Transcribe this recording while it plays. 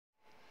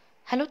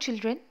Hello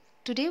children,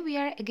 today we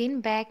are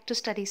again back to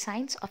study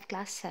science of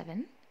class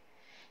 7.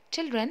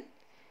 Children,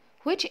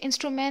 which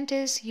instrument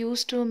is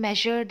used to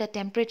measure the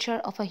temperature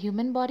of a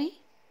human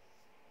body?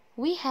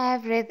 We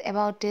have read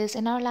about this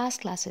in our last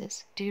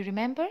classes. Do you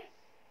remember?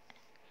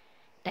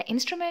 The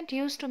instrument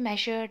used to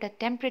measure the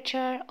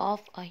temperature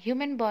of a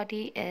human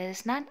body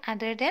is none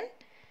other than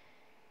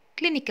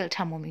clinical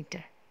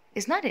thermometer.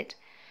 Is not it?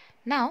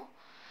 Now,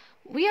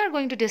 we are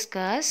going to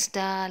discuss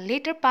the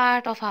later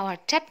part of our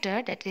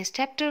chapter, that is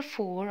chapter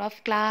 4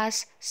 of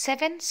class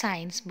 7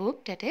 science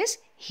book, that is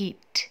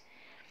heat.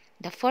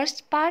 The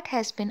first part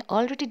has been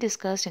already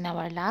discussed in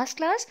our last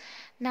class.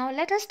 Now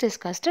let us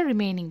discuss the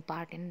remaining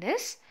part in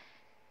this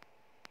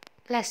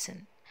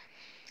lesson.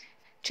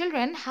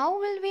 Children, how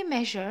will we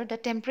measure the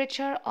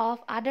temperature of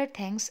other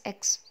things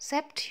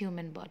except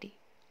human body?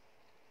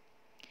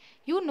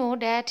 You know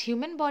that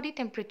human body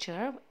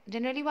temperature,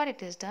 generally what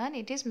it is done,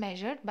 it is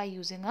measured by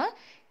using a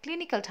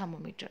clinical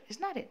thermometer, is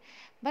not it?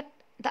 But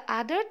the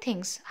other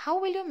things, how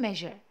will you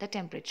measure the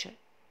temperature?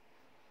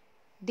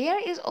 There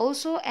is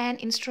also an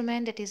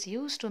instrument that is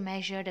used to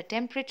measure the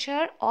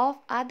temperature of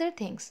other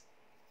things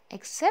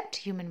except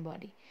human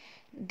body.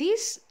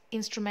 This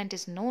instrument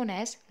is known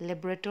as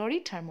laboratory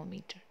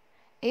thermometer.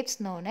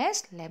 It's known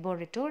as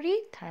laboratory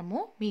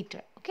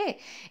thermometer. Okay,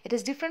 it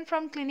is different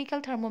from clinical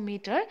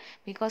thermometer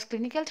because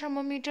clinical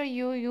thermometer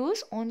you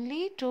use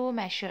only to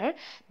measure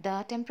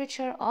the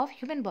temperature of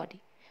human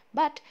body,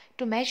 but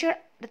to measure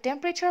the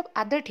temperature of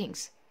other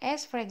things,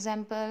 as for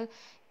example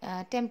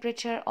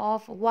temperature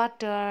of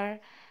water,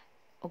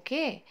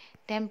 okay,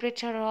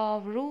 temperature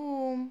of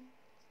room,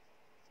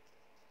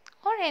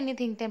 or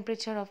anything,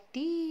 temperature of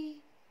tea,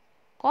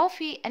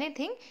 coffee,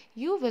 anything,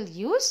 you will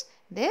use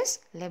this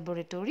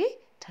laboratory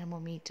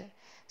thermometer.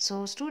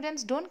 So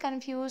students, don't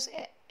confuse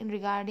in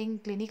regarding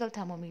clinical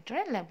thermometer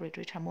and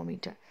laboratory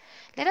thermometer.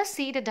 Let us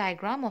see the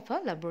diagram of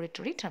a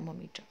laboratory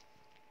thermometer.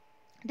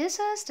 This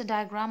is the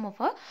diagram of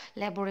a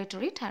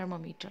laboratory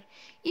thermometer.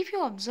 If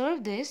you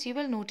observe this, you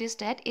will notice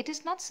that it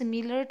is not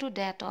similar to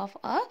that of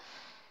a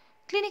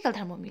clinical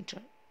thermometer.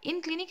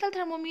 In clinical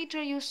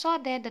thermometer, you saw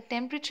that the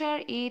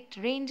temperature, it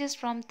ranges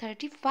from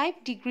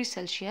 35 degrees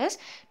Celsius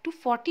to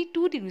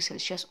 42 degrees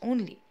Celsius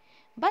only.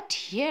 But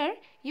here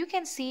you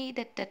can see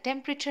that the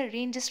temperature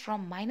ranges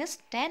from minus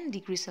 10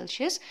 degrees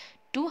Celsius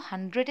to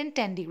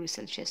 110 degrees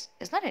Celsius,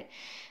 is not it?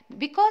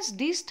 Because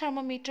this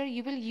thermometer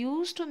you will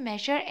use to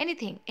measure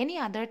anything, any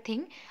other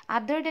thing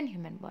other than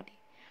human body.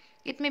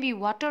 It may be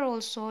water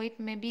also, it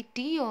may be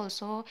tea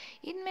also,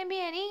 it may be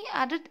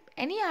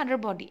any other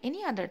body,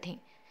 any other thing.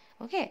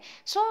 Okay,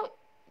 so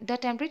the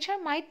temperature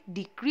might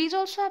decrease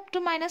also up to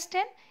minus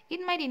 10,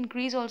 it might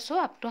increase also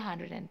up to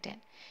 110.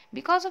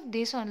 Because of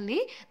this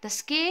only, the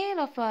scale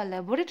of a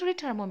laboratory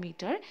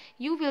thermometer,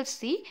 you will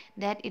see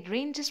that it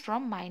ranges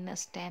from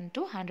minus 10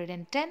 to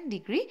 110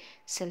 degree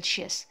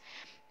Celsius.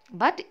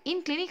 But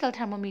in clinical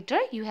thermometer,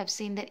 you have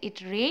seen that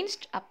it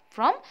ranged up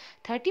from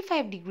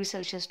 35 degrees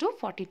Celsius to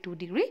 42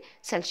 degrees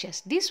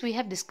Celsius. This we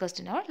have discussed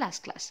in our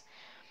last class.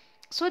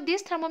 So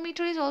this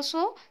thermometer is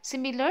also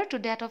similar to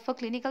that of a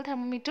clinical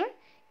thermometer.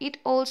 It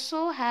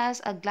also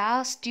has a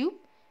glass tube.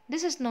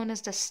 This is known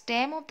as the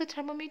stem of the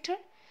thermometer.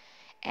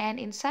 And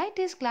inside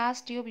this glass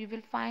tube, you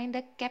will find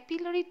a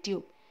capillary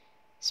tube,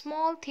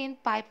 small thin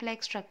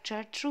pipe-like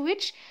structure through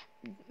which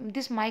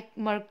this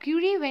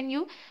mercury, when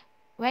you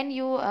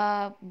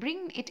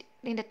bring it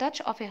in the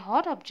touch of a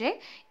hot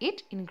object,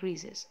 it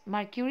increases.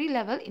 Mercury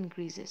level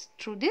increases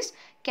through this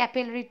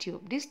capillary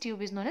tube. This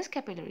tube is known as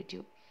capillary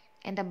tube.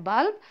 And the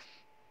bulb,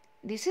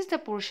 this is the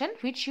portion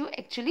which you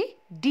actually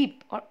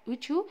dip, or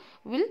which you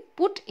will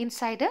put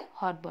inside a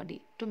hot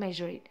body to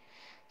measure it.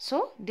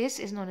 So this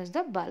is known as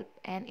the bulb,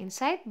 and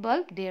inside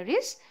bulb there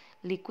is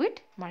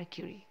liquid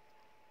mercury.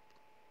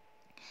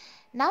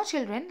 Now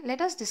children, let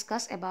us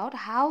discuss about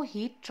how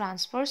heat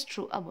transfers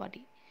through a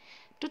body.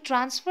 To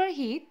transfer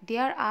heat,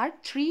 there are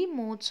 3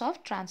 modes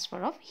of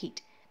transfer of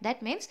heat.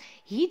 That means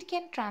heat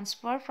can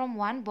transfer from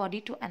one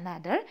body to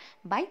another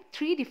by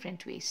 3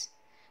 different ways.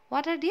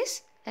 What are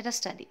these? Let us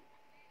study.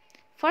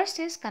 First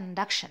is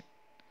conduction.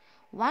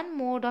 One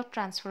mode of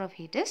transfer of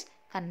heat is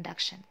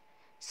conduction.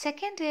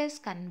 Second is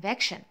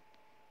convection.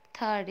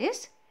 Third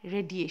is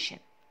radiation.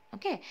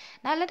 Okay.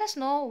 Now let us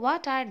know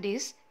what are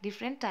these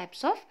different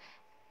types of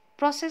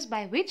process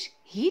by which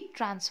heat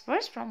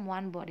transfers from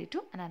one body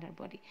to another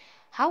body.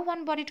 How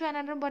one body to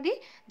another body?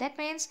 That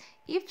means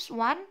if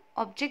one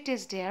object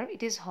is there,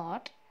 it is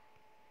hot.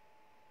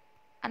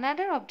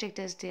 Another object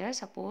is there.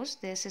 Suppose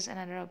this is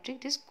another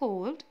object, is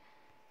cold.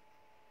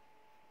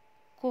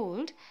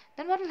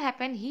 Then what will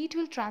happen? Heat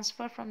will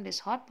transfer from this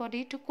hot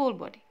body to cold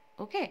body.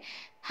 Okay,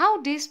 how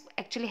this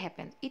actually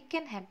happens? It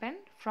can happen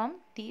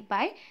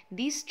by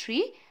these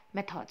 3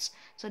 methods.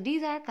 So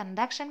these are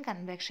conduction,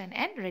 convection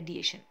and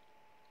radiation.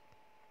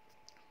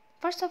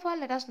 First of all,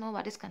 let us know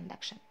what is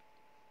conduction.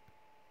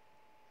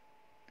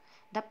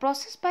 The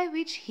process by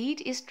which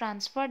heat is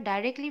transferred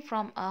directly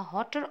from a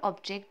hotter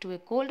object to a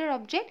colder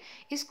object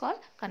is called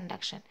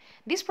conduction.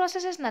 This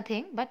process is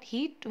nothing but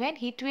when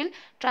heat will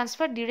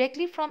transfer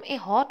directly from a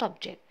hot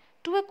object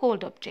to a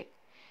cold object.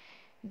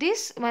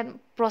 This one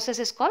process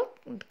is called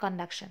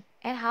conduction.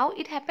 And how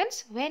it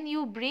happens? When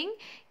you bring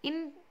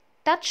in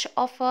touch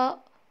of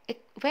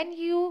when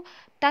you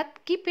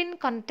keep in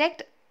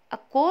contact a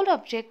cold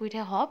object with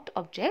a hot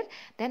object,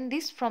 then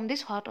this from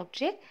this hot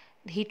object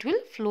heat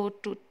will flow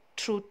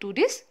through to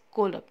this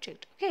cold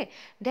object. Okay,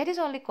 that is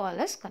only called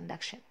as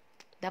conduction.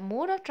 The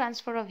mode of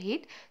transfer of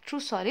heat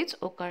through solids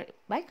occur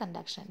by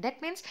conduction.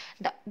 That means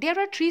there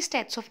are three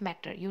states of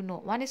matter. You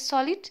know, one is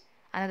solid,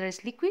 another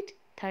is liquid,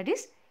 third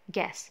is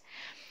gas.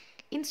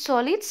 In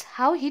solids,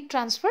 how heat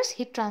transfers?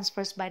 Heat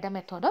transfers by the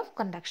method of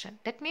conduction.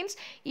 That means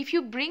if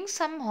you bring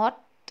some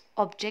hot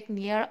object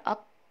near a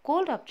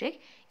cold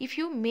object, if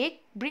you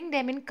bring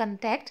them in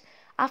contact,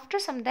 after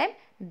some time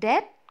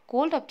that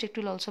cold object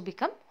will also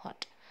become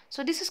hot.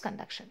 So this is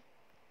conduction.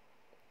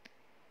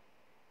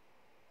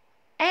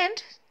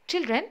 And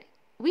children,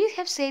 we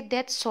have said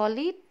that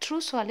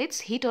through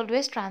solids heat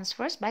always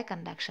transfers by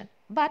conduction.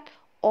 But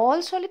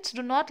all solids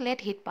do not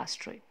let heat pass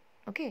through it.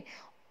 Okay.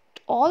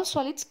 All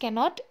solids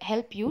cannot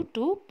help you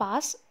to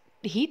pass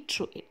heat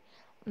through it.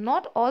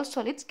 Not all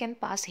solids can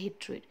pass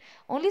heat through it.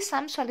 Only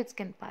some solids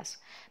can pass.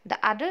 The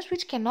others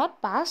which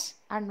cannot pass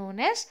are known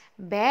as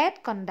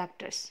bad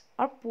conductors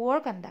or poor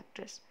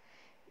conductors.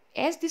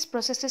 As this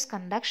process is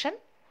conduction,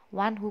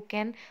 one who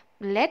can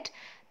let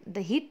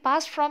the heat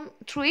pass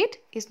through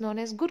it is known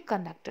as good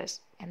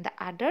conductors, and the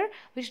other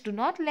which do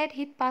not let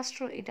heat pass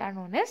through it are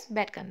known as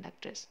bad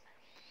conductors.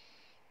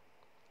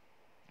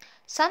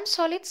 Some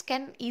solids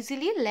can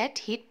easily let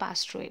heat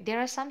pass through it. There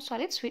are some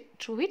solids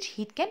through which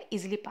heat can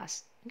easily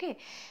pass. Okay,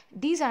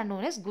 these are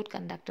known as good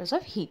conductors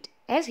of heat.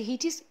 As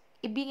heat is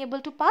being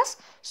able to pass,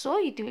 so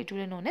it will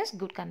be known as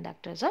good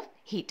conductors of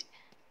heat.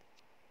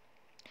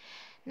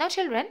 Now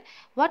children,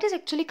 what is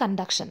actually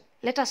conduction?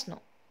 Let us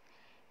know.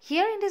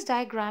 Here in this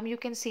diagram, you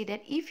can see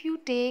that if you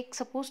take,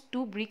 suppose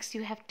two bricks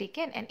you have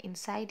taken, and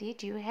inside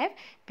it you have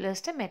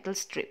placed a metal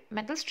strip.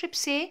 Metal strip,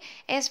 say,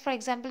 as for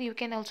example, you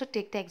can also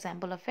take the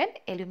example of an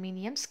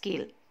aluminium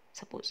scale.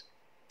 Suppose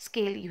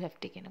scale you have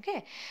taken.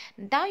 Okay.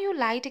 Now you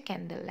light a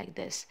candle like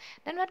this.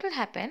 Then what will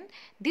happen?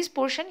 This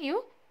portion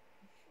you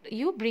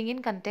bring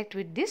in contact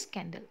with this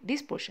candle,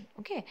 this portion.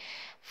 Okay.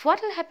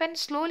 What will happen?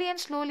 Slowly and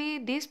slowly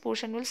this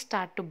portion will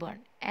start to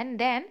burn, and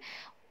then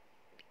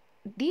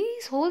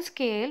this whole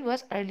scale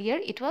was earlier,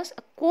 it was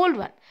a cold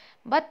one,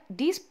 but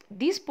this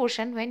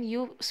portion, when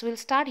you will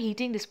start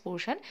heating this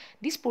portion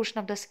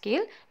of the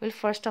scale will,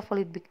 first of all,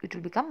 it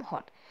will become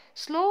hot.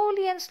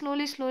 Slowly and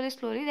slowly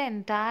the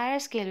entire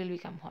scale will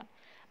become hot.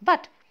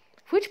 But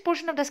which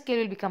portion of the scale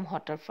will become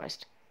hotter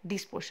first?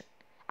 This portion.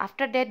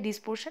 After that this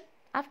portion,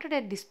 after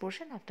that this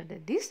portion, after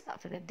that this,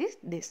 after that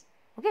this.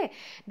 Okay,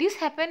 this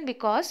happened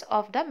because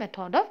of the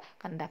method of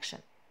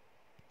conduction.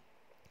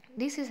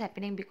 This is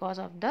happening because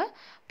of the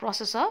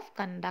process of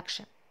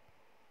conduction.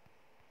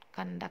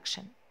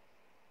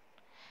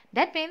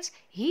 That means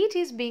heat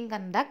is being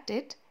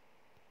conducted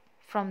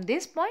from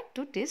this point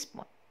to this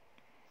point.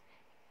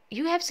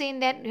 You have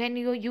seen that when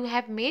you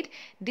have made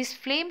this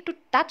flame to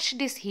touch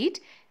this heat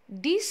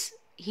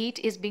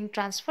is being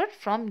transferred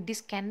from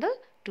this candle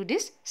to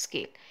this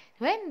scale.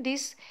 When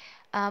this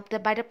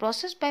by the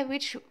process by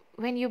which,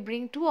 when you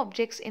bring two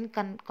objects in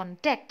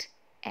contact,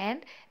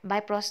 and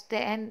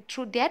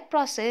through that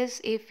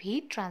process, if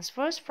heat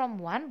transfers from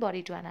one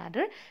body to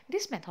another,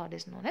 this method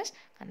is known as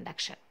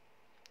conduction.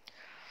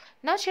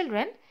 Now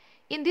children,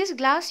 in this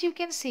glass you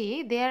can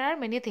see there are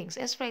many things.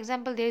 As for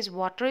example, there is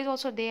water is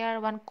also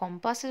there, one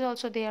compass is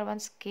also there, one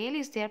scale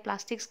is there,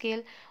 plastic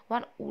scale,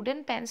 one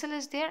wooden pencil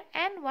is there,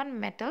 and one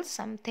metal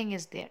something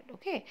is there.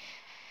 Okay,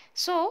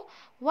 so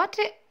what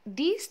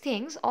these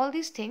things, all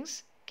these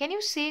things, can you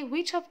say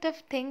which of the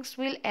things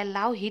will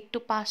allow heat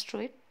to pass through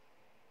it?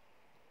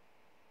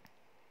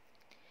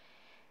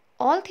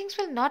 All things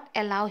will not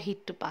allow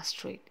heat to pass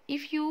through it.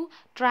 If you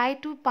try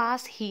to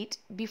pass heat,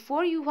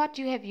 before what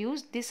you have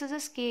used, this is a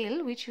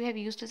scale which you have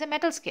used as a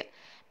metal scale,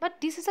 but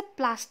this is a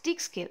plastic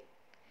scale.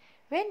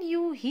 When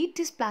you heat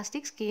this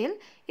plastic scale,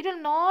 it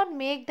will not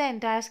make the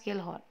entire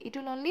scale hot. It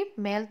will only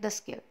melt the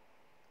scale.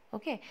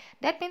 Okay,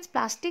 that means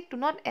plastic do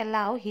not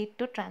allow heat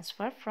to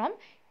transfer from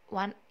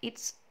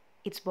its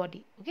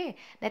body. Okay,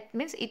 that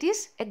means it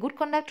is a good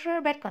conductor or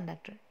a bad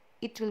conductor.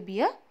 It will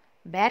be a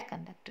bad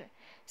conductor.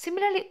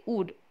 Similarly,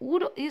 wood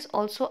is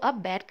also a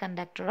bad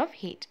conductor of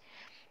heat.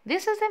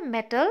 This is a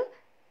metal,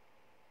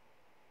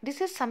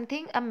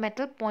 a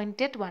metal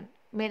pointed one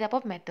made up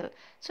of metal.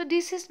 So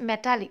this is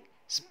metallic.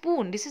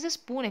 Spoon, this is a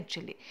spoon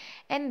actually,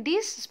 and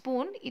this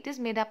spoon, it is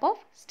made up of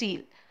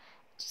steel.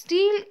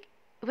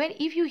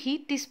 If you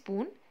heat this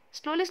spoon,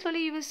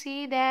 slowly you will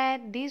see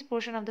that this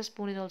portion of the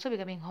spoon is also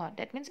becoming hot.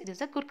 That means it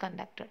is a good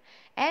conductor,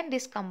 and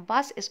this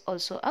compass is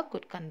also a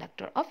good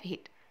conductor of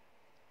heat.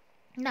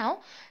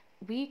 Now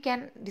we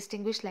can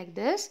distinguish like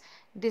this.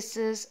 This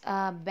is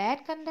a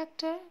bad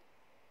conductor.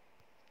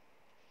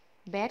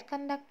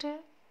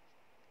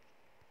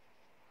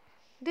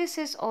 This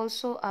is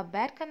also a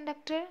bad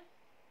conductor.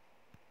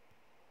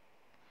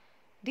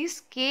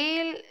 This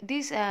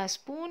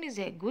spoon is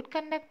a good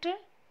conductor.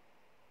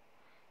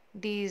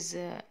 This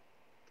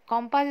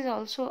compass is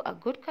also a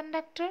good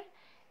conductor,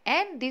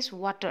 and this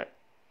water.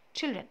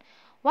 Children,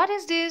 what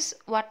is this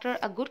water,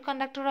 a good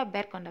conductor or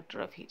bad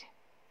conductor of heat?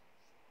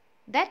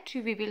 That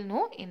we will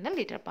know in the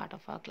later part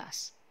of our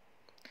class.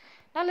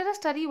 Now let us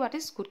study what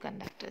is good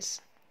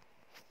conductors.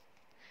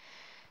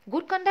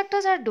 Good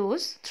conductors are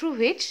those through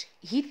which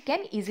heat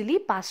can easily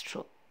pass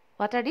through.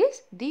 What are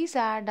these? These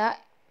are the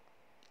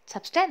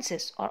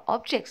substances or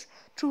objects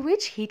through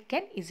which heat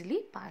can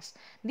easily pass.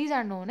 These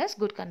are known as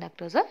good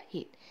conductors of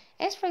heat.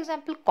 As for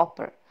example,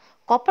 copper.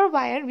 Copper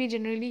wire we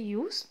generally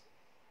use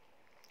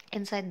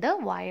inside the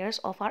wires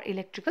of our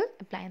electrical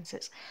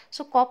appliances.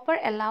 So copper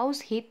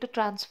allows heat to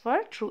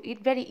transfer through it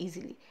very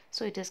easily.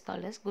 So it is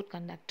called as good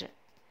conductor.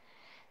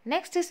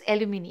 Next is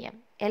aluminium.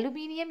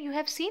 Aluminium, you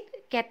have seen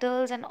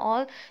kettles and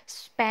all,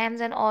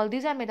 pans and all,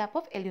 these are made up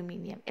of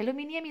aluminium.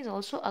 Aluminium is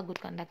also a good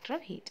conductor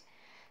of heat.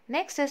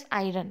 Next is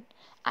iron.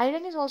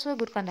 Iron is also a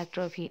good conductor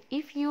of heat.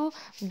 If you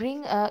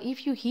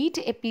heat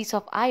a piece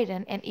of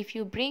iron and if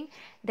you bring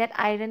that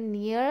iron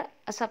near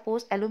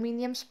suppose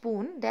aluminium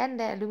spoon, then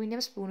the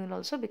aluminium spoon will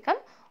also become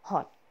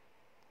hot.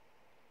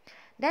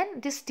 Then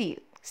this steel.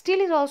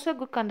 Steel is also a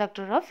good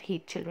conductor of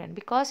heat, children,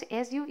 because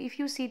if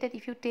you see that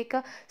if you take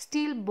a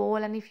steel bowl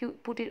and if you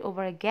put it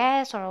over a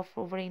gas or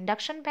over an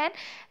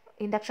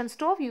induction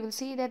stove, you will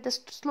see that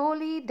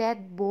slowly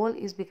that bowl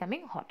is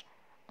becoming hot.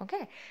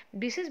 Okay,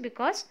 this is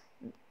because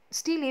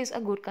steel is a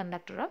good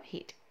conductor of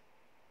heat.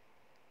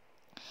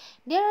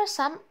 There are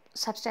some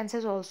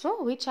substances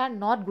also which are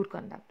not good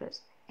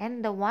conductors,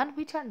 and the one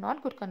which are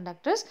not good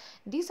conductors,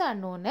 these are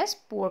known as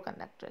poor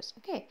conductors.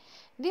 Okay,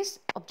 these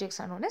objects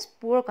are known as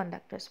poor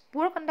conductors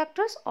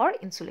or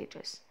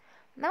insulators.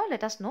 Now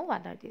let us know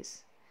what are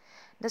these.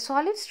 The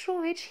solids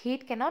through which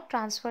heat cannot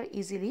transfer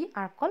easily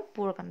are called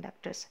poor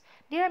conductors.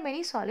 There are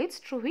many solids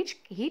through which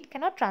heat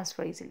cannot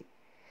transfer easily.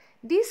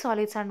 These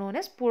solids are known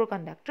as poor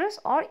conductors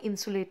or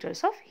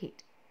insulators of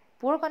heat.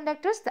 Poor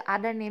conductors, the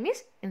other name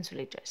is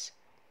insulators.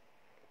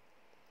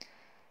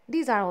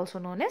 These are also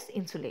known as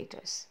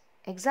insulators.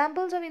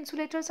 Examples of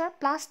insulators are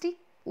plastic,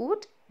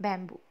 wood,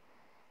 bamboo.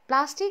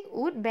 Plastic,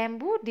 wood,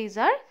 bamboo, these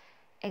are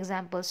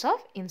examples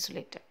of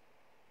insulator.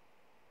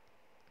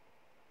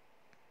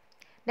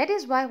 That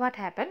is why what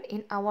happened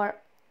in our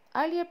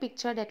earlier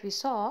picture that we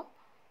saw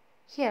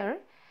here,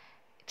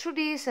 through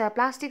this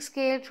plastic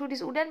scale, through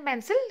this wooden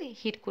pencil,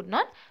 heat could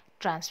not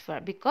transfer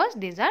because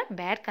these are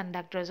bad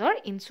conductors or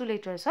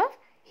insulators of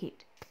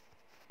heat.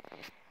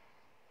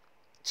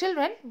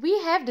 Children, we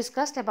have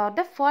discussed about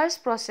the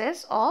first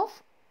process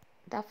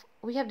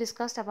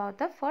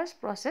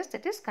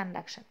that is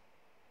conduction.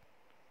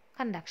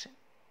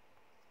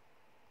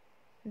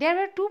 There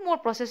are two more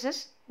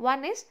processes.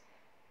 One is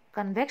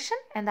convection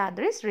and the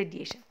other is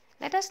radiation.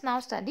 Let us now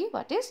study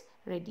what is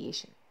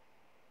radiation.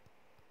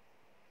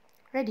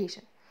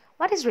 Radiation.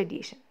 What is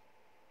radiation?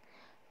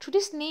 Through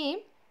this name,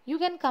 you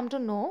can come to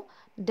know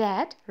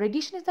that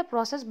radiation is the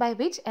process by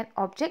which an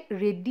object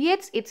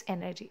radiates its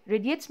energy.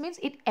 Radiates means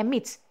it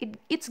emits,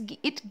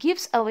 it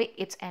gives away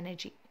its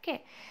energy.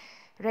 Okay.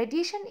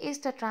 Radiation is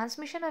the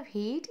transmission of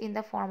heat in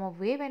the form of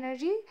wave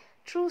energy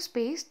through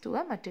space to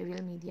a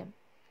material medium.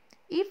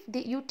 If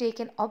you take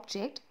an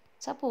object,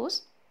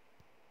 suppose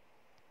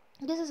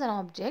this is an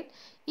object,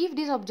 if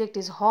this object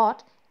is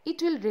hot,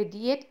 it will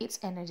radiate its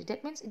energy.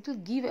 That means it will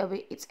give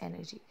away its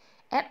energy.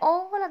 And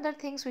all other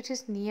things which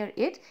is near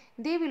it,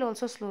 they will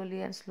also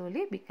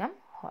slowly become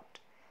hot.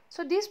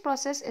 So this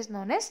process is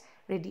known as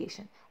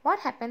radiation. What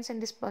happens in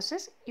this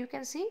process? You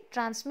can see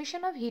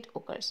transmission of heat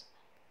occurs.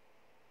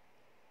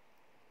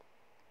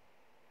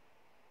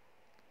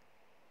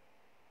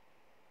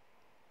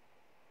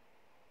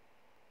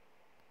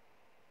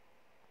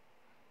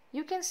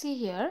 You can see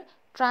here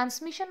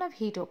transmission of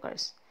heat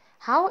occurs.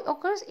 How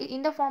occurs?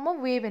 In the form of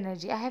wave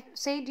energy. I have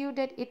said you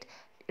that it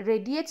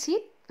radiates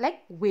heat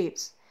like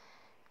waves.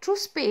 Through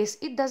space,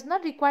 it does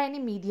not require any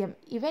medium.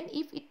 Even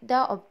if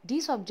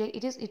this object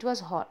it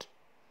was hot,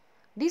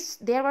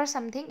 there was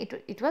something,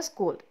 it was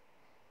cold,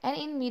 and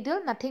in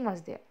middle nothing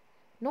was there.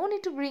 No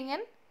need to bring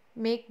and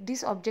make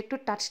this object to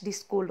touch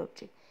this cold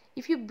object.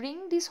 If you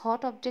bring this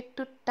hot object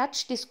to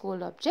touch this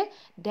cold object,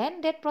 then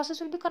that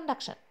process will be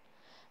conduction.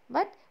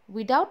 But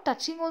without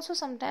touching also,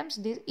 sometimes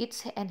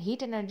its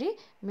heat energy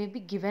may be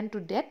given to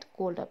that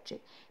cold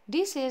object.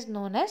 This is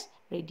known as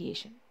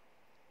radiation.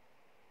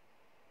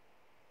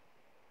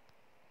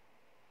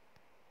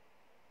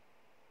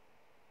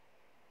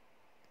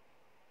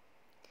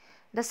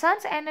 The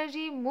sun's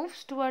energy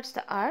moves towards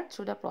the earth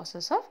through the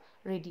process of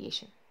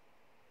radiation.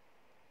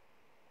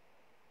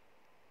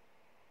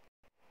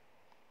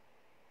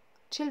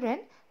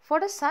 Children,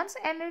 for the sun's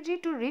energy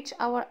to reach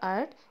our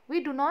earth, we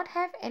do not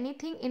have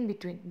anything in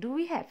between. Do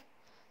we have?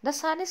 The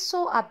sun is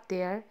so up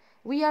there,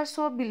 we are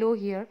so below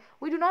here.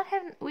 We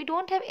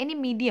don't have any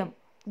medium.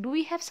 Do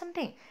we have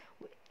something?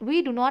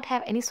 We do not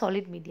have any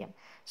solid medium.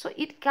 So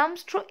it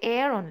comes through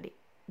air only,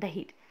 the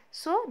heat.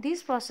 So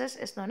this process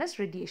is known as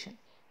radiation.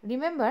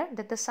 Remember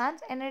that the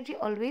sun's energy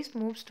always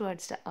moves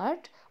towards the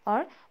earth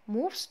or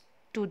moves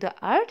to the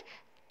earth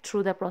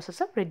through the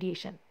process of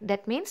radiation.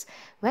 That means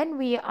when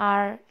we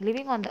are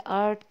living on the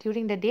earth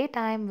during the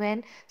daytime,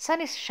 when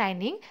sun is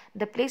shining,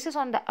 the places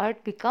on the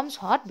earth becomes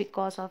hot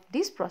because of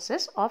this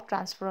process of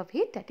transfer of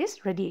heat, that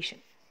is radiation.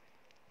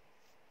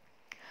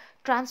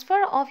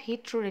 Transfer of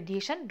heat through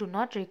radiation do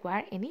not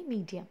require any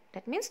medium.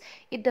 That means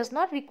it does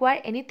not require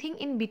anything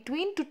in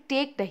between to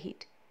take the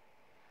heat.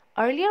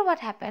 Earlier what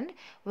happened,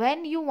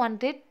 when you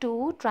wanted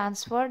to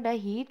transfer the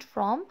heat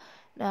from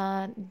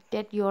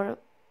that your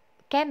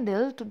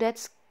candle to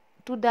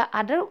the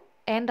other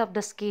end of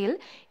the scale,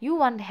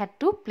 you had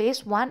to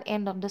place one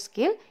end of the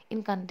scale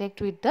in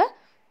contact with the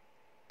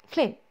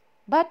flame.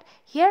 But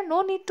here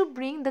no need to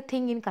bring the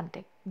thing in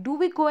contact. Do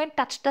we go and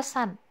touch the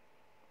sun?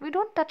 We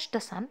don't touch the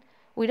sun.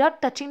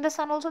 Without touching the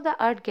sun also the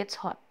earth gets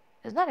hot,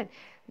 is not it?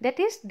 That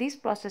is, this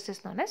process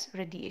is known as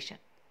radiation.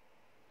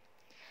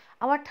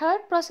 Our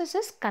third process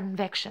is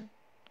convection.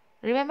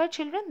 Remember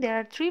children, there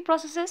are three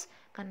processes: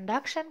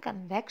 conduction,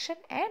 convection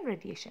and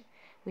radiation.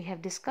 We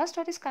have discussed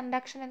what is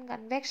conduction and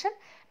convection.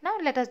 Now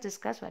let us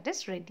discuss what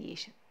is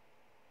radiation.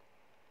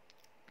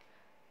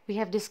 We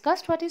have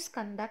discussed what is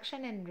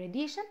conduction and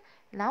radiation.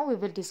 Now we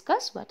will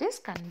discuss what is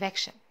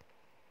convection.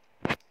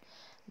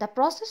 The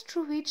process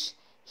through which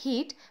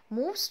heat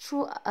moves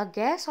through a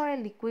gas or a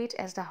liquid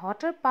as the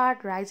hotter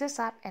part rises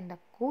up and the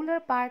cooler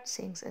part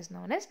sinks is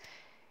known as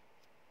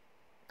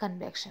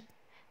convection.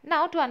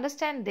 Now to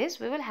understand this,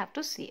 we will have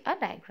to see a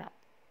diagram.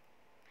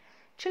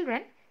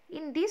 Children,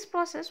 in this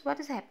process what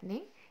is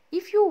happening,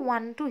 if you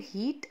want to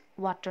heat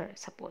water,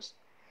 suppose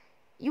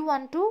you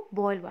want to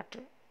boil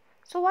water,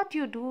 so what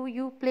you do,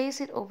 you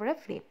place it over a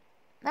flame.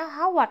 Now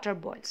how water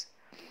boils?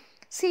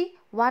 See,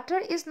 water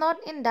is not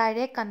in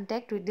direct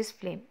contact with this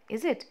flame,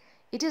 is it?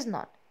 It is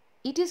not.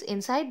 It is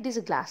inside this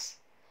glass,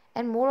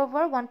 and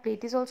moreover one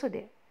plate is also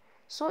there.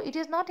 So it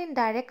is not in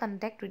direct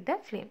contact with the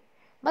flame,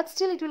 but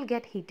still it will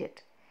get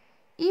heated.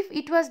 If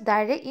it was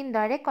in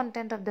direct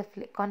contact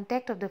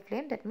of the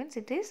flame, that means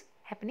it is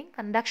happening,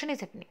 conduction is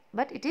happening,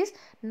 but it is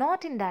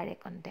not in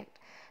direct contact.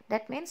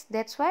 That means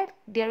that's why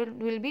there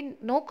will be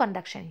no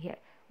conduction here.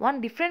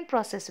 One different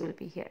process will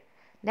be here.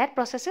 That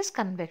process is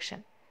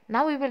convection.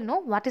 Now we will know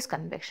what is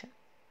convection.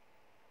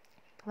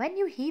 When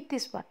you heat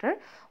this water,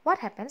 what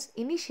happens?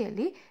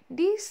 Initially,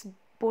 this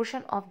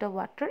portion of the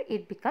water,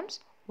 it becomes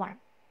warm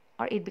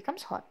or it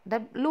becomes hot,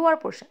 the lower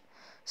portion.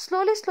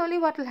 Slowly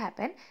what will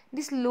happen?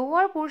 This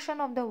lower portion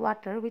of the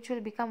water which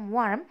will become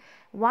warm.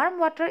 Warm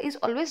water is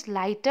always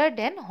lighter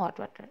than hot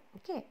water.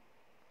 Okay,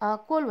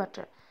 cold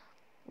water.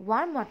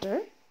 Warm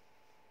water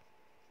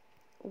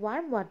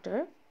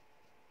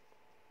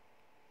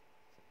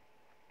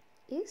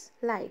is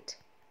light.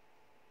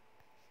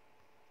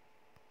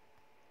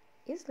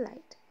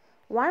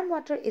 Warm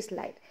water is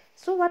light.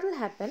 So what will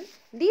happen?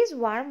 This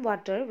warm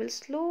water will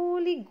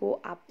slowly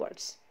go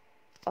upwards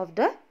of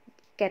the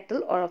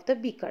kettle or of the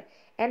beaker,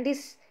 and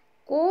this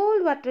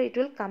cold water, it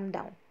will come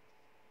down.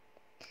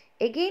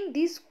 Again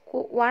this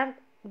cold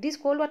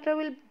water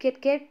will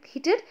get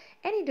heated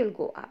and it will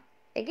go up.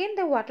 Again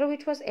the water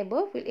which was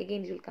above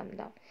it will come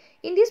down.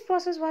 In this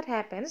process what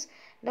happens?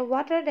 The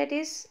water that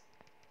is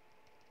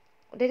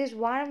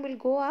warm will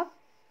go up.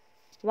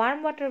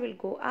 Warm water will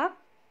go up.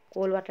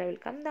 Cold water will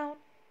come down.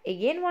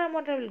 Again warm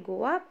water will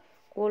go up.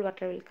 Cold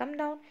water will come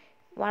down.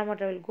 Warm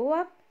water will go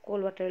up.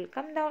 Cold water will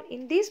come down.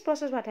 In this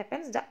process what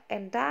happens? The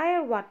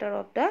entire water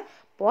of the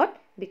pot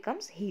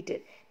becomes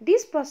heated.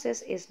 This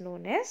process is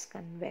known as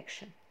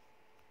convection.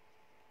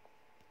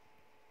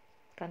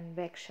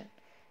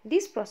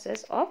 This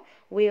process of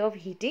way of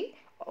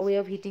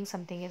heating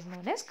something is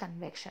known as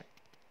convection.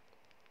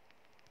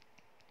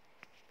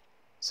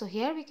 So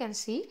here we can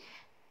see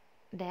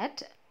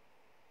that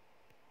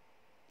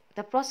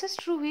the process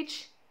through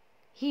which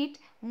heat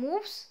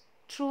moves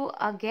through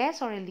a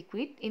gas or a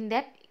liquid, in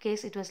that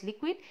case it was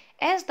liquid,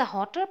 as the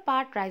hotter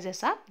part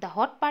rises up, the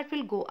hot part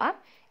will go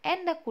up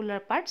and the cooler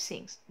part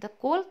sinks. The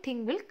cold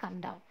thing will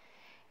come down.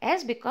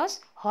 As because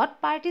hot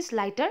part is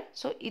lighter,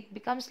 so it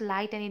becomes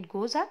light and it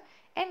goes up,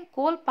 and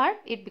cold part,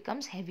 it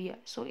becomes heavier,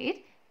 so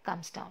it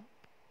comes down.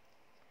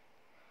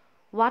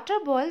 Water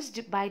boils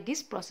by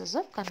this process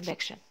of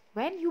convection.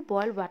 When you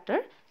boil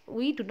water,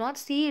 we do not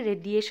see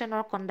radiation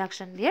or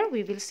conduction there.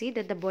 We will see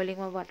that the boiling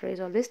of water is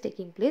always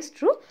taking place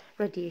through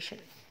radiation.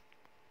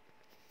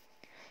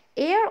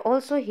 Air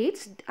also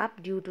heats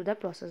up due to the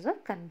process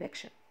of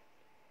convection.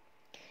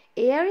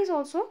 Air is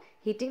also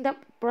heating. The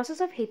process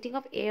of heating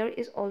of air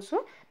is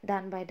also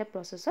done by the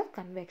process of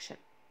convection.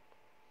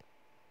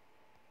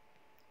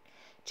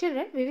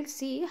 Children, we will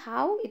see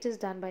how it is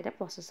done by the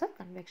process of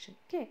convection.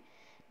 Okay,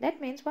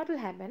 that means what will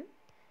happen?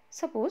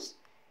 Suppose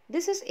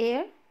this is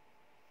air.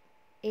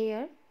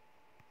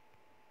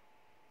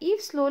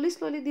 If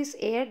slowly this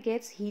air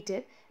gets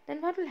heated,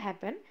 then what will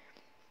happen?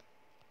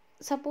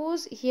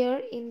 Suppose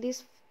here in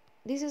this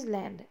is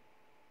land,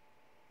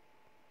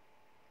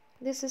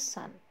 this is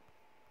sun.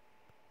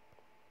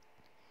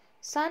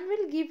 Sun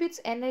will give its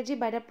energy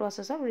by the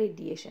process of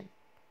radiation.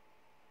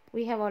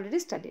 We have already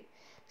studied.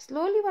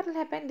 Slowly what will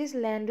happen? This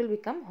land will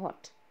become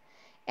hot,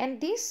 and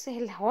this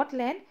hot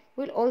land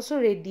will also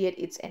radiate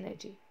its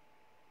energy.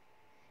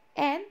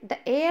 And the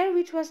air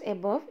which was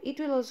above, it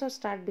will also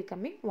start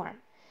becoming warm.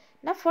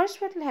 Now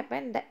first what will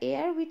happen, the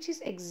air which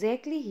is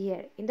exactly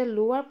here in the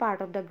lower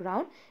part of the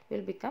ground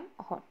will become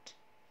hot.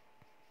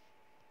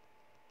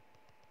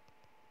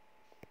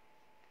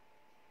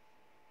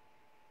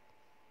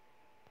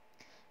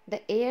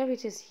 The air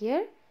which is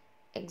here,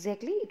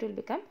 exactly, it will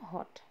become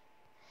hot.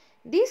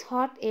 This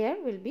hot air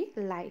will be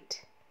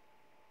light.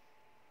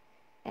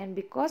 And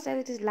because as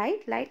it is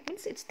light, light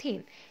means it's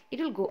thin, it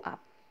will go up.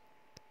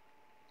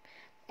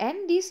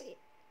 And this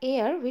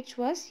air which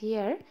was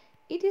here,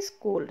 it is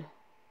cold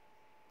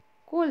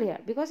air,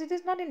 because it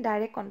is not in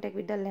direct contact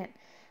with the land.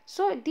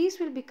 So this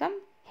will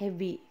become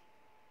heavy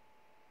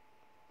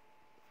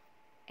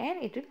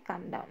and it will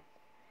come down.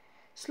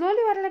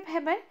 Slowly what will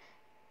happen,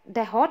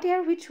 the hot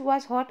air which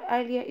was hot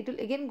earlier, it will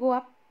again go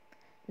up.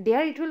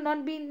 There it will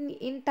not be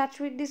in touch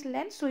with this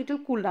land, so it will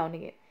cool down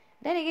again.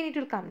 Then again it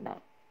will come down.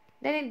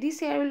 Then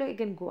this air will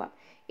again go up.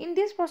 In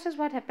this process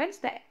what happens,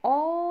 that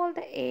all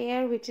the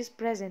air which is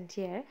present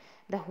here,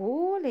 the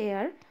whole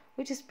air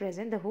which is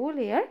present,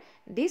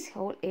 this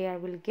whole air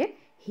will get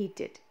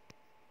heated.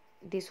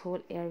 This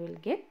whole air will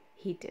get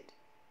heated.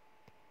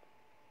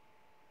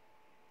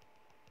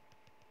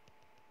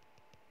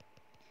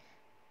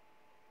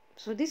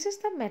 So this is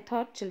the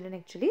method, children,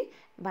 actually,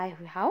 by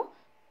how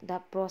the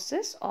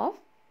process of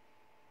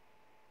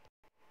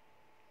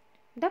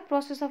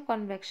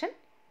convection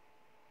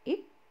it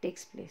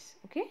takes place.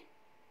 Okay.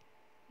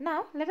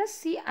 Now let us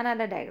see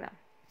another diagram.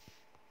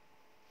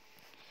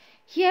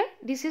 Here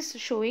this is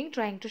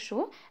trying to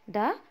show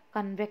the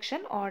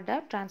convection or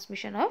the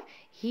transmission of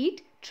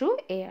heat through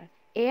air.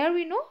 Air,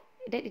 we know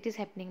that it is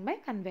happening by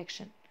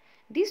convection.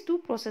 These two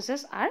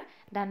processes are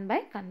done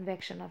by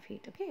convection of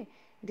heat. Okay,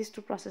 these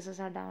two processes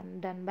are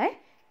done by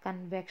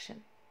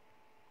convection.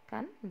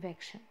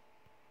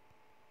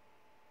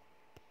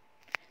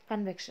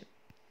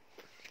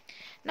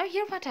 Now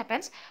here what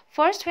happens,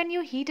 first when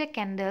you heat a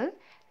candle,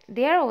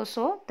 there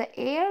also the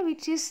air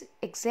which is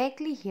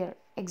exactly here,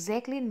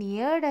 exactly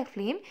near the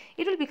flame,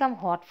 it will become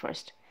hot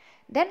first.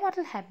 Then what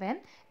will happen,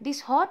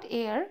 this hot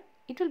air,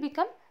 it will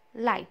become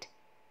light.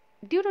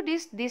 Due to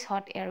this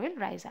hot air will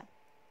rise up.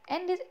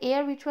 And this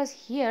air which was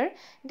here,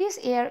 this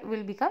air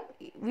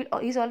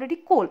is already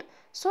cold.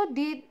 So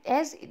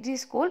as it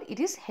is cold, it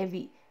is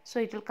heavy. So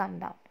it will come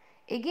down.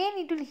 Again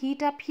it will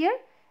heat up here,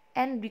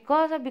 and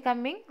because of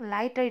becoming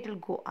lighter, it will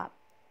go up.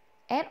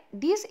 And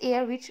this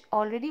air which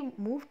already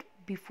moved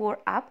before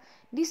up,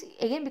 this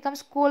again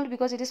becomes cold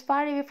because it is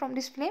far away from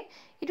this flame,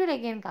 it will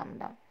again come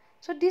down.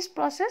 So this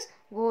process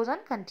goes on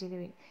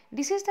continuing.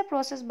 This is the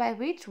process by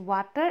which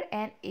water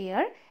and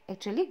air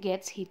actually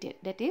gets heated.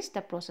 That is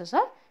the process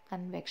of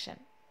convection.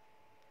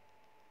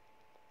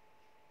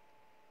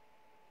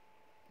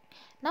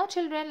 Now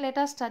children, let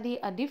us study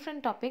a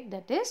different topic,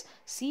 that is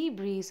sea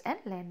breeze and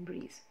land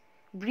breeze.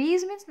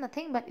 Breeze means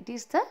nothing but it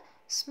is the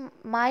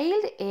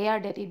mild air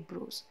that it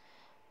blows.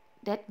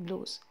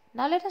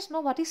 Now let us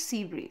know what is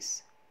sea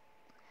breeze.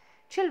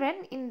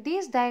 Children, in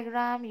this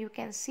diagram you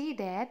can see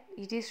that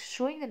it is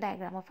showing the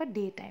diagram of a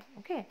daytime.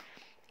 Okay,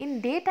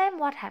 in daytime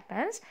what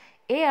happens,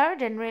 air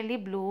generally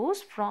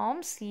blows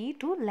from sea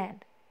to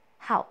land.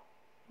 How?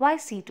 Why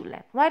sea to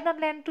land? Why not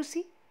land to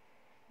sea?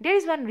 There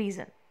is one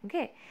reason.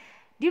 Okay,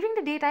 during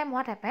the daytime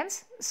what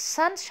happens,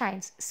 sun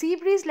shines. Sea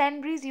breeze,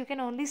 land breeze you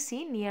can only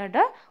see near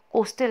the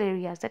coastal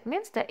areas, that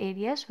means the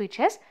areas which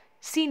has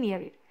sea near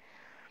it.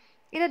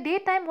 In the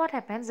daytime what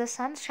happens, the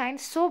sun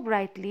shines so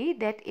brightly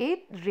that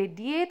it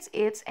radiates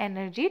its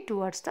energy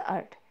towards the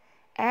earth.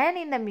 And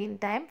in the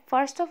meantime,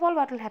 first of all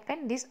what will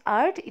happen, this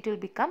earth, it will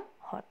become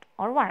hot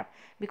or warm,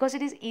 because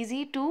it is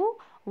easy to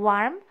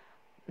warm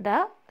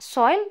the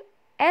soil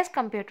as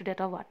compared to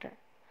that of water.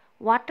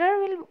 Water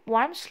will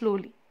warm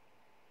slowly,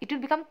 it will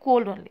become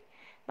cold only,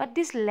 but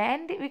this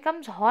land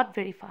becomes hot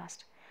very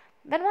fast.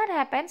 Then what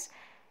happens,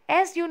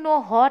 as you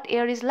know, hot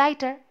air is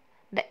lighter,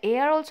 the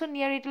air also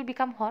near it will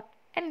become hot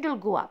and it will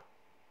go up.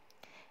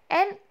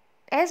 And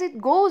as it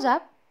goes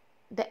up,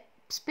 the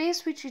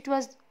space which it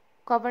was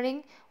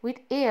covering with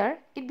air,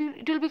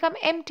 it will become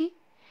empty.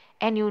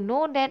 And you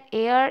know that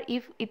air,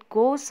 if it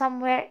goes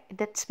somewhere,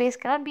 that space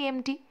cannot be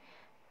empty.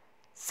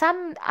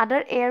 Some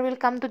other air will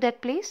come to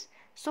that place.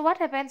 So what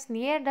happens,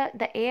 near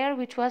the air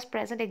which was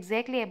present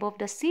exactly above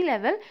the sea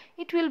level,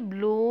 it will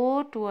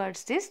blow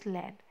towards this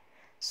land.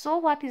 So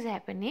what is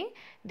happening,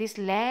 this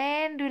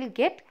land will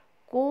get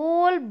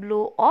cold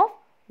blow of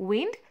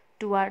wind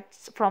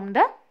from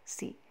the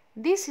sea.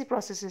 This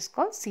process is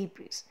called sea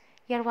breeze.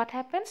 Here what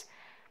happens,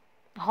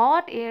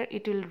 hot air,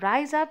 it will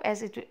rise up,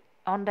 as it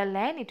on the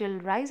land it will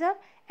rise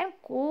up, and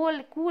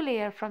cool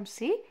air from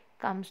sea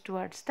comes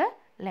towards the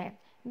land.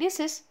 This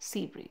is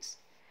sea breeze.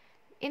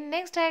 In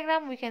next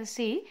diagram we can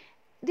see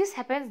this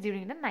happens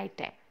during the night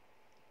time.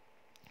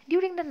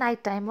 During the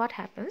night time what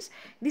happens,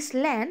 this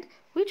land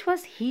which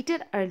was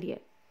heated earlier,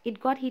 it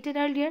got heated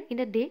earlier in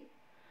the day.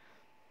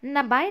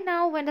 Now by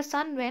now when the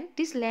sun went,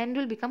 this land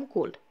will become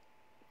cold.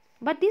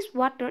 But this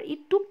water,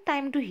 it took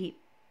time to heat.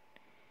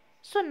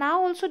 So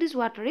now also this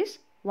water is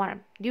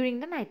warm during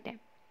the night time.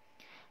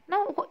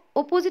 Now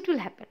opposite will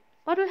happen.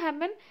 What will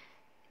happen?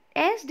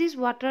 As this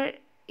water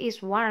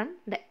is warm,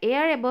 the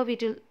air above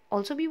it will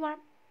also be warm,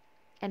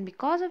 and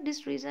because of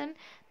this reason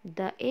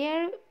the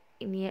air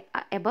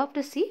above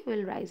the sea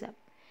will rise up,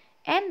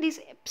 and this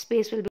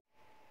space will be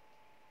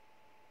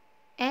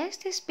as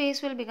this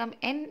space will become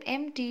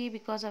empty.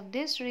 Because of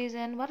this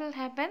reason, what will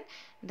happen?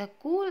 The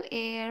cool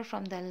air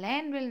from the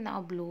land will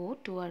now blow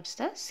towards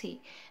the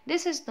sea.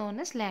 This is known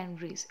as land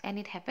breeze, and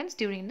it happens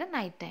during the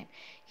night time.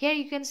 Here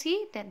you can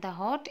see that the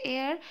hot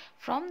air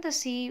from the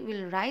sea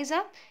will rise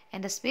up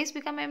and the space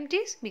become empty.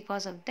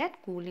 Because of that,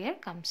 cool air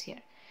comes here.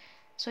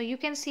 So you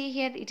can see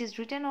here it is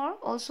written, or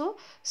also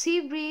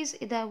sea breeze,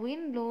 the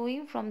wind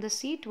blowing from the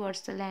sea towards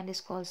the land is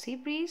called sea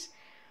breeze.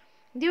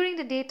 During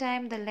the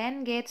daytime, the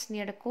land gets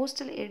near the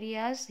coastal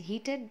areas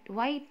heated.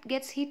 Why it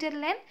gets heated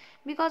land?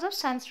 Because of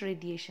sun's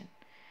radiation.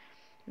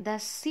 The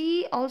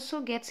sea also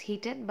gets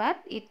heated,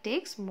 but it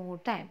takes more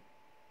time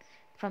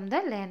from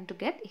the land to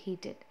get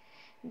heated.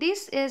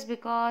 This is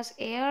because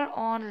air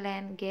on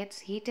land gets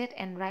heated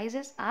and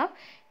rises up,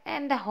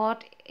 and the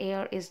hot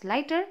air is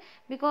lighter.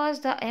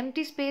 Because the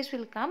empty space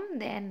will come,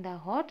 then the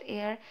hot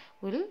air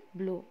will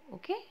blow.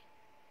 Okay.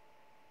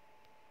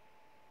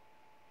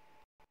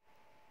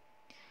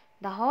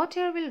 The hot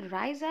air will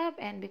rise up,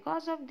 and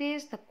because of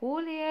this the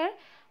cool air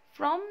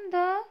from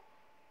the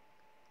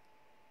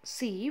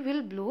sea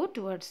will blow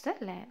towards the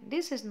land.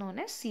 This is known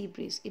as sea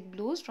breeze. It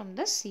blows from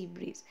the sea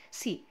breeze.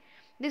 Sea.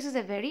 This is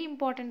a very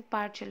important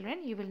part, children.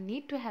 You will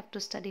need to have to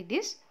study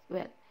this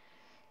well.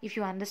 If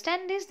you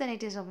understand this, then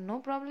it is of no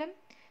problem.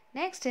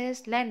 Next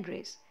is land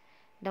breeze.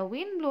 The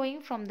wind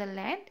blowing from the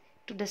land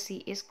to the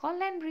sea is called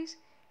land breeze.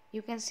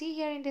 You can see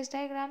here in this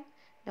diagram,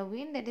 the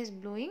wind that is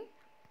blowing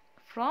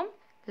from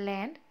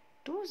land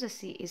to the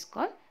sea is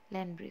called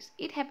land breeze.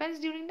 It happens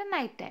during the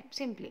night time.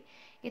 Simply,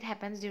 it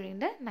happens during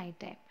the night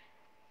time.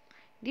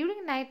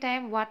 During night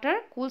time, water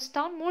cools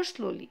down more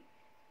slowly.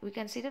 We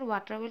consider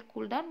water will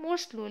cool down more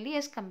slowly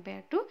as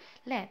compared to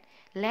land.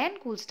 Land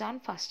cools down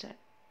faster.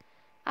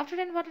 After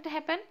that, what will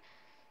happen?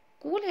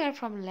 Cool air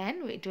from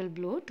land, it will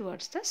blow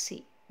towards the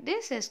sea.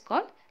 This is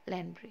called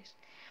land breeze.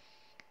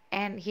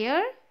 And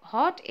here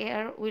hot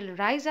air will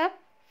rise up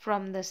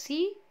from the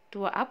sea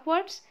to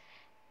upwards,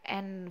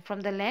 and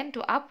from the land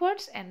to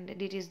upwards, and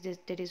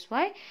that is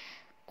why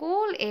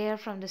cool air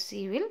from the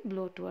sea will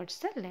blow towards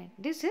the land.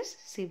 This is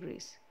sea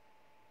breeze.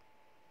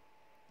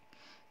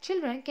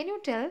 Children, can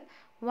you tell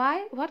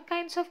what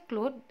kinds of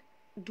clothes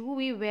do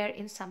we wear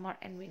in summer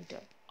and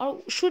winter, or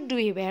should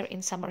we wear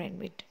in summer and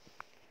winter?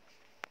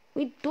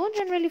 We don't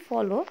generally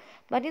follow,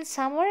 but in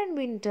summer and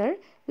winter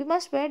we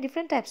must wear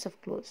different types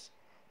of clothes.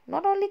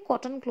 Not only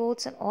cotton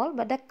clothes and all,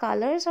 but the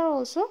colors are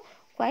also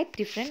quite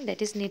different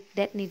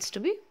that needs to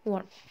be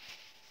worn.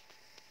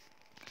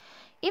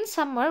 In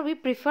summer we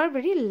prefer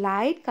very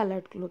light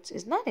colored clothes,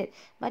 is not it?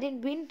 But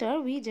in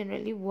winter we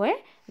generally wear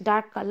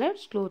dark colored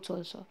clothes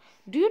also.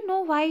 Do you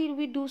know why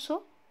we do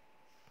so?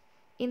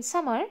 In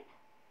summer,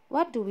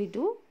 what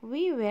do?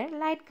 We wear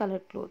light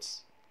colored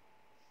clothes.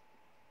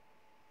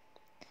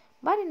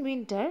 But in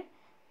winter,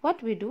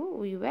 what we do?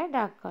 We wear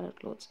dark colored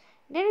clothes.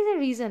 There is a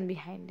reason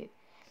behind it.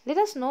 Let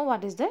us know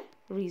what is the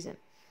reason.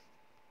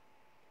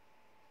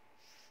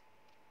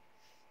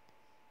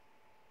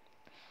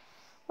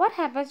 What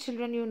happens,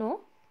 children, you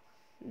know?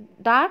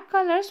 Dark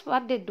colors,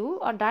 what they do,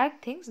 or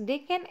dark things, they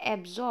can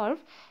absorb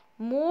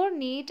more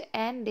heat,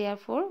 and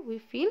therefore we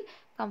feel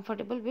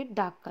comfortable with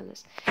dark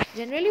colors.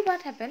 Generally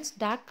what happens,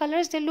 dark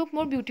colors, they look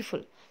more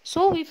beautiful,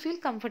 so we feel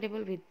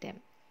comfortable with them.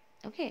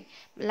 Okay,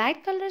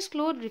 light colors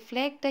clothes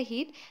reflect the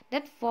heat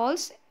that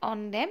falls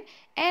on them,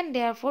 and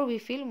therefore we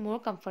feel more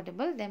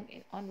comfortable them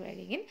on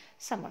wearing in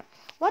summer.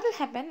 What will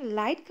happen?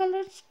 Light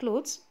colored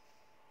clothes,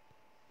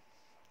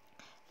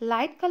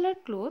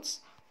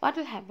 what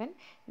will happen?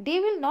 They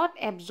will not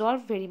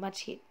absorb very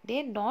much heat.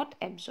 They not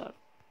absorb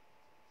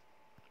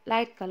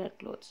light colored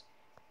clothes.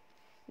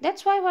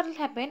 That's why what will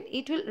happen?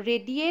 It will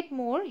radiate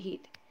more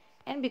heat,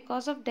 and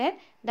because of that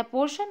the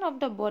portion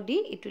of the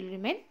body it will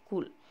remain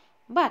cool.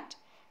 But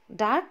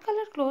dark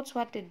colored clothes,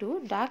 what they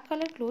do? Dark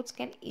colored clothes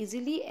can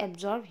easily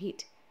absorb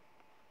heat,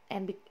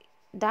 and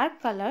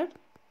dark colored,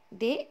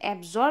 they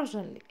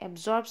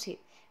absorbs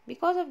heat.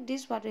 Because of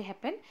this, what will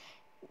happen?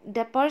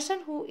 The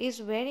person who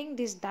is wearing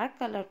these dark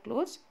colored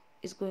clothes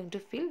is going to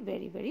feel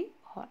very, very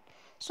hot.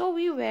 So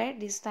we wear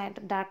this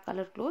dark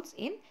colored clothes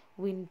in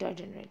winter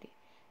generally,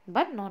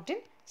 but not in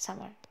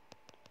summer.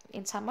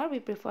 In summer we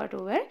prefer to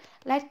wear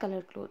light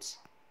colored clothes.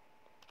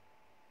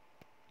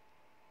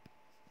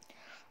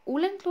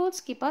 Woolen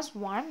clothes keep us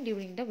warm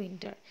during the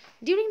winter.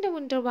 During the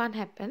winter, what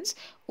happens?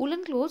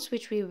 Woolen clothes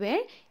which we wear,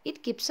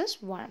 it keeps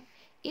us warm.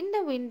 In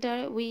the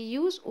winter we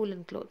use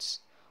woolen clothes.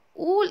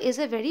 Wool is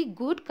a very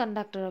good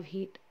conductor of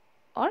heat,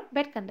 or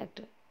bad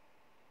conductor.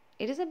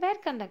 It is a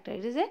bad conductor.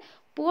 It is a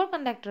poor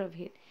conductor of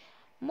heat.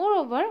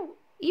 Moreover,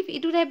 if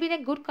it would have been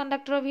a good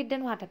conductor of heat,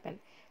 then what happened?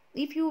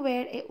 If you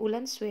wear a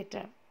woolen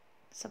sweater,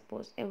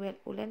 suppose a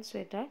woolen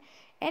sweater,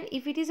 and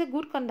if it is a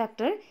good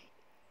conductor,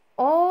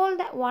 all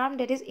the warmth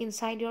that is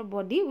inside your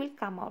body will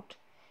come out,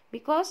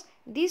 because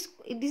this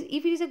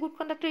if it is a good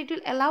conductor, it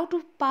will allow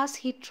to pass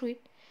heat through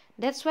it.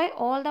 That's why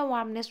all the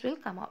warmness will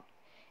come out,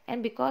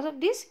 and because of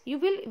this you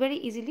will very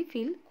easily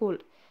feel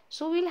cold.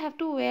 So we'll have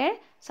to wear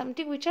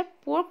something which are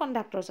poor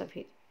conductors of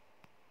heat.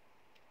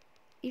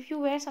 If you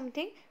wear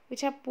something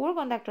which are poor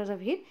conductors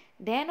of heat,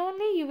 then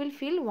only you will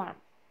feel warm.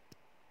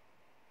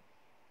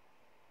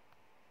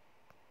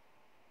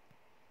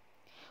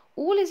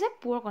 Wool is a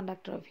poor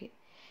conductor of heat.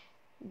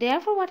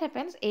 Therefore, what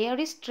happens? Air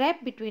is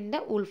trapped between the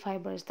wool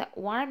fibers. The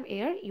warm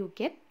air you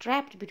get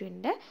trapped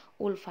between the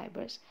wool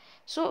fibers.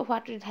 So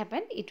what will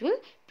happen? It will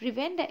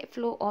prevent the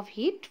flow of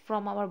heat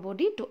from our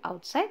body to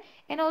outside,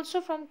 and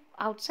also from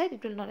outside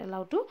it will not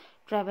allow to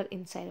travel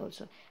inside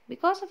also.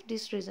 Because of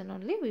this reason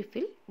only we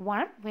feel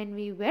warm when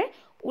we wear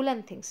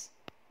woolen things.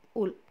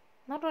 Wool.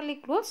 Not only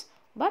clothes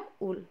but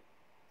wool.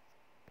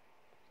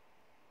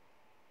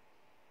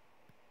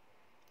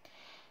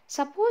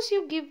 Suppose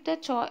you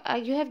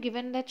have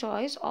given the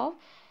choice of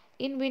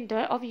in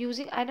winter of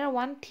using either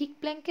one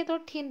thick blanket or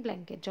thin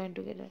blanket joined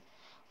together.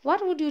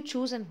 What would you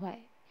choose and why?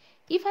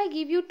 If I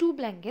give you two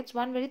blankets,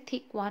 one very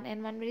thick one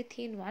and one very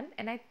thin one,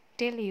 and I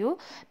tell you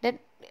that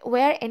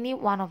wear any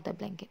one of the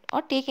blanket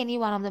or take any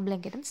one of the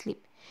blanket and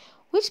sleep,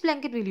 which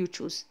blanket will you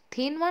choose?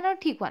 Thin one or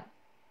thick one?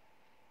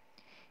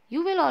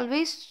 You will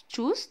always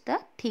choose the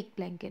thick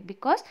blanket,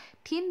 because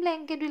thin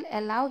blanket will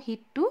allow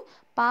heat to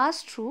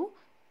pass through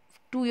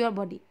to your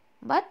body,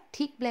 but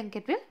thick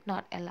blanket will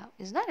not allow,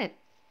 is not it?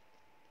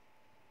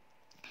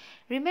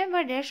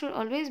 Remember, there should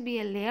always be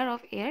a layer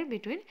of air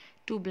between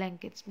two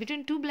blankets.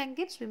 Between two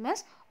blankets we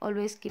must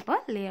always keep a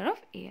layer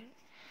of air.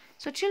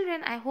 So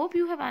children, I hope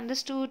you have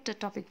understood the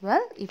topic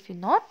well. If you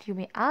not, you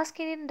may ask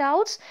any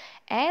doubts,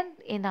 and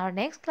in our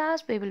next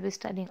class we will be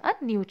studying a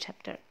new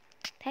chapter.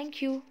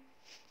 Thank you.